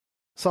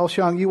So,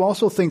 Hsiang, you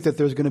also think that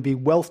there's going to be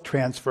wealth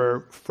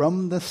transfer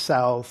from the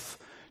South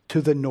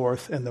to the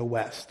North and the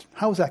West.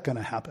 How is that going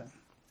to happen?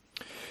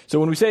 So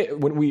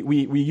when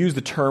we use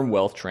the term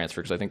wealth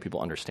transfer, because I think people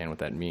understand what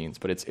that means,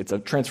 but it's a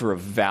transfer of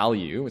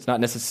value. It's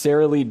not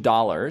necessarily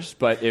dollars,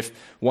 but if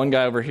one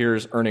guy over here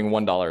is earning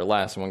 $1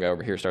 less and one guy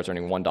over here starts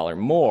earning $1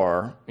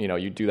 more,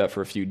 you do that for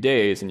a few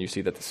days and you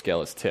see that the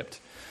scale is tipped.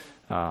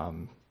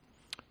 So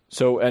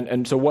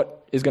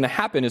what is going to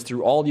happen is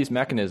through all these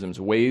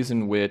mechanisms, ways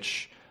in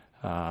which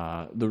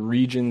the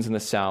regions in the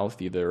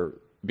South either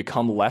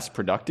become less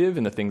productive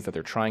in the things that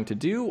they're trying to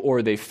do,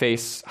 or they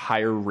face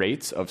higher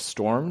rates of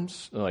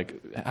storms, like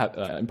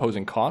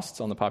imposing costs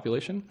on the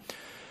population.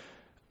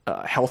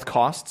 Health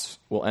costs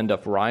will end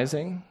up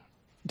rising.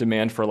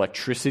 Demand for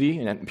electricity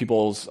and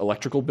people's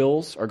electrical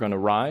bills are going to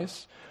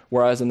rise.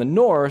 Whereas in the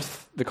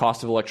North, the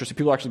cost of electricity,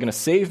 people are actually going to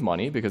save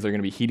money because they're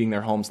going to be heating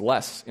their homes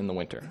less in the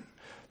winter.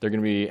 They're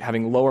going to be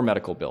having lower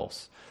medical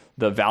bills.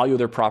 The value of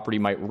their property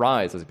might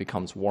rise as it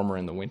becomes warmer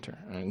in the winter.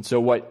 And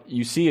so what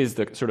you see is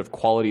the sort of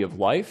quality of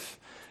life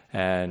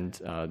and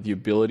the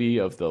ability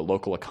of the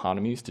local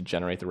economies to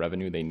generate the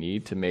revenue they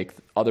need to make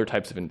other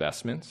types of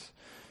investments.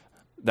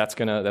 That's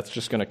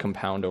just going to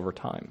compound over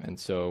time. And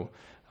so,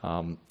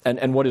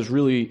 and what is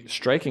really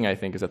striking, I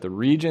think, is that the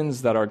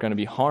regions that are going to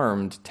be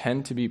harmed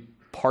tend to be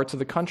parts of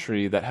the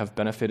country that have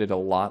benefited a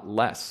lot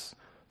less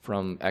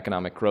from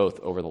economic growth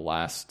over the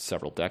last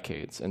several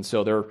decades. And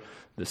so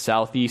the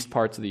southeast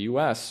parts of the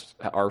U.S.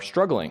 are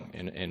struggling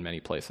in many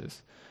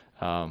places.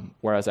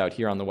 Whereas out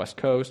here on the West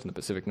Coast and the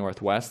Pacific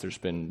Northwest, there's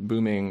been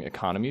booming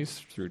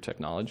economies through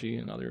technology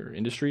and other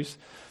industries.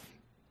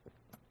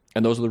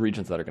 And those are the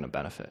regions that are going to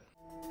benefit.